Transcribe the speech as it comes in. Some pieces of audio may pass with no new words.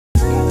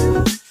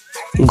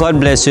God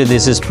bless you.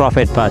 This is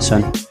Prophet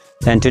Passion,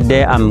 and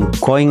today I'm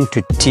going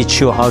to teach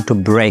you how to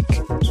break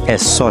a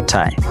sore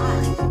tie.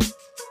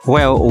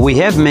 Well, we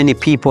have many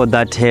people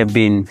that have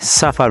been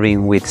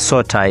suffering with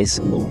sore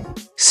ties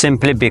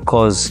simply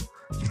because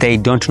they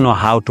don't know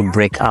how to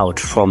break out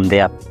from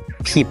their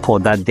people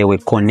that they were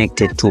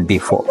connected to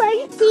before.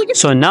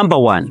 So number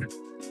one,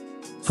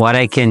 what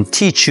I can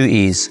teach you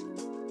is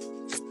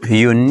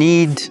you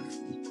need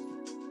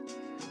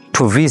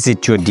to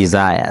visit your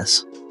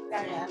desires,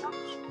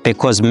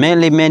 because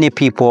many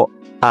people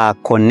are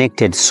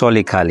connected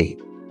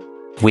solically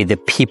with the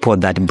people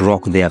that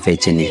broke their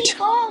virginity.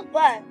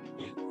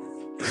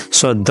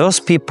 So those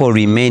people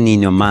remain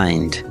in your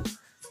mind.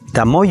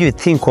 The more you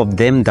think of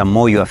them, the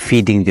more you are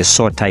feeding the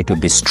sore tie to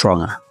be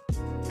stronger.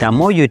 The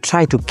more you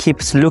try to keep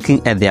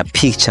looking at their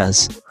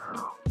pictures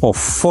or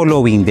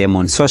following them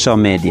on social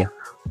media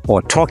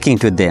or talking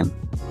to them,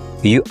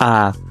 you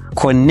are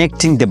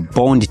connecting the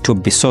bond to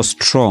be so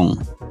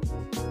strong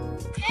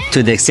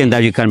to the extent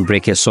that you can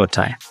break a sore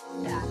tie.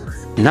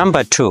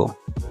 Number two,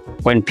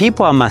 when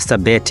people are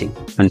masturbating,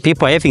 when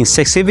people are having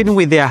sex, even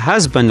with their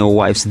husband or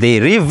wives, they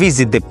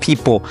revisit the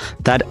people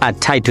that are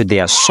tied to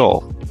their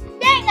soul,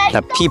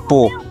 the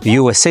people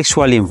you were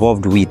sexually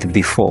involved with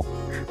before.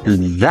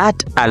 And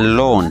that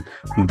alone,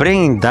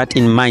 bringing that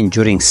in mind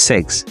during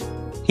sex,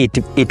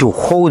 it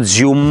holds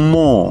you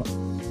more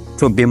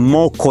to be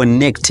more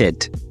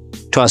connected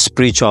to a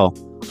spiritual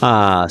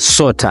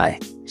sore tie.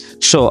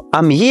 So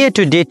I'm here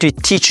today to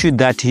teach you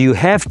that you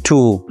have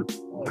to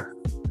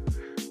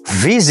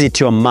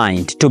visit your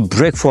mind to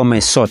break from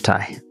a sore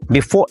tie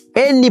before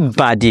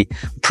anybody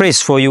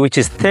prays for you, which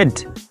is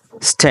third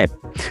step.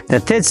 The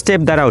third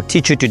step that I'll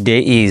teach you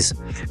today is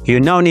you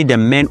now need a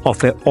man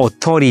of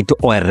authority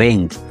or a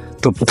rank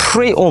to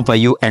pray over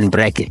you and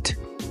break it.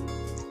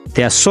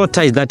 There are sore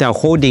ties that are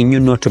holding you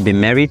not to be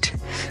married.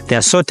 There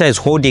are sore ties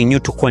holding you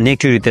to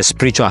connect you with a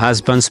spiritual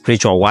husband,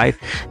 spiritual wife.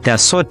 There are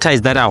sore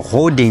ties that are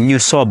holding you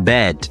so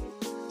bad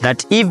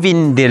that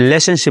even the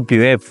relationship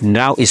you have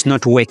now is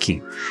not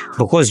working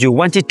because you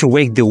want it to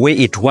work the way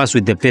it was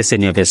with the person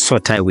you have a sore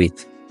tie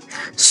with.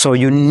 So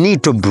you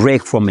need to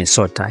break from a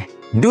sore tie.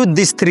 Do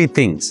these three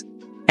things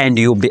and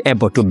you'll be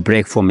able to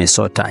break from a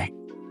sore tie.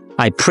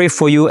 I pray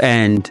for you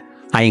and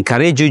I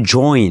encourage you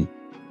join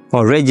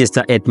or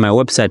register at my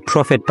website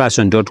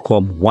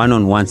prophetpassion.com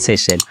one-on-one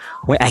session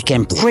where I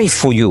can pray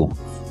for you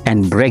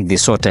and break the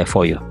sore tie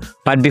for you.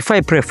 But before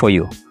I pray for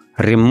you,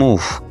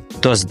 remove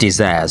those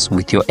desires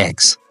with your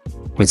ex,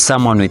 with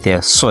someone with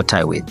a sore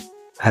tie with.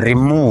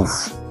 Remove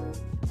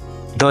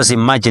those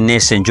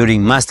imaginations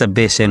during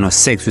masturbation or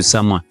sex with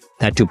someone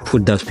that you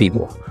put those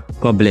people.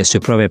 God bless you.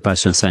 Prophet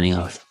Passion signing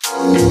out.